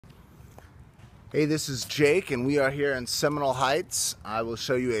Hey, this is Jake, and we are here in Seminole Heights. I will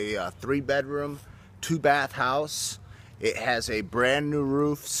show you a 3-bedroom, 2-bath house. It has a brand new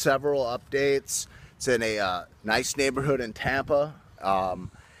roof, several updates. It's in a nice neighborhood in Tampa,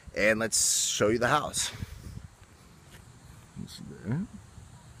 and let's show you the house.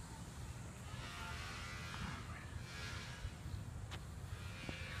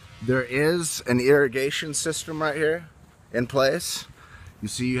 There is an irrigation system right here in place. You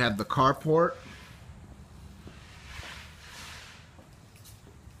see you have the carport.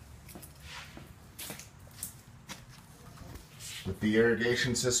 With the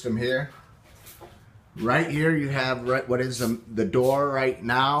irrigation system here. Right here you have what is the door right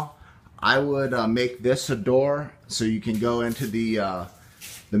now. I would make this a door so you can go into the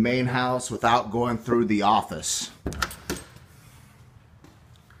main house without going through the office.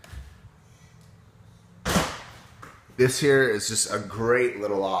 This here is just a great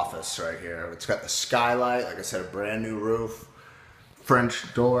little office right here. It's got the skylight, like I said, a brand new roof,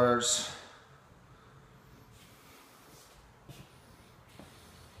 French doors.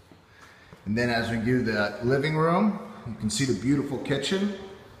 And then as we do the living room, you can see the beautiful kitchen.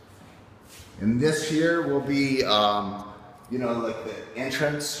 And this here will be, you know, like the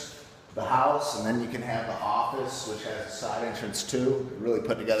entrance to the house, and then you can have the office, which has a side entrance too. Really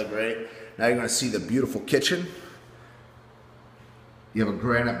put together great. Now you're going to see the beautiful kitchen. You have a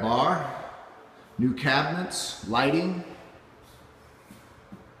granite bar, new cabinets, lighting.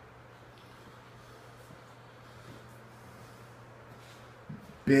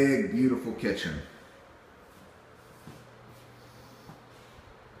 Big, beautiful kitchen.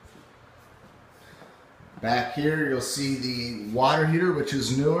 Back here, you'll see the water heater, which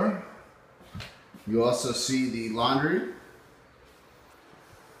is newer. You also see the laundry.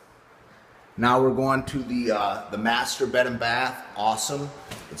 Now we're going to the master bed and bath. Awesome.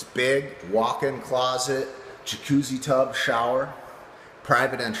 It's big, walk-in closet, jacuzzi tub, shower,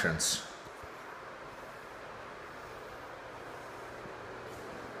 private entrance.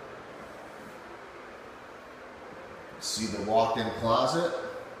 See the walk-in closet,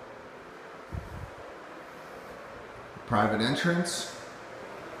 private entrance,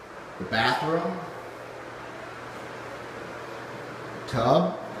 the bathroom,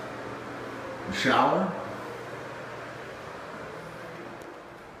 tub, the shower.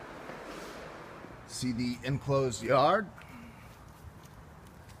 See the enclosed yard.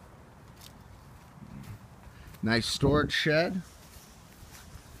 Nice storage shed.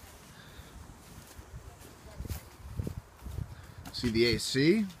 See the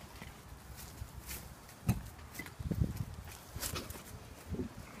AC.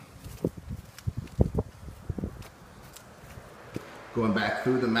 Going back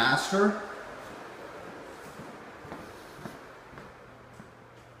through the master.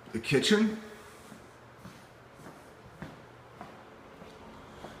 The kitchen.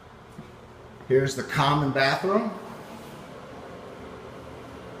 Here's the common bathroom.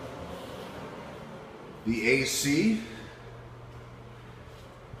 The AC.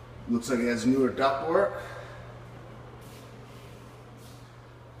 Looks like it has newer ductwork.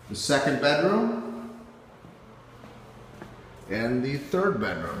 The second bedroom. And the third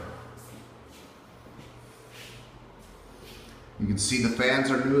bedroom. You can see the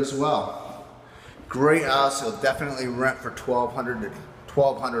fans are new as well. Great house. It'll definitely rent for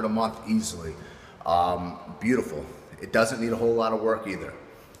 $1,200 a month easily. Beautiful. It doesn't need a whole lot of work either.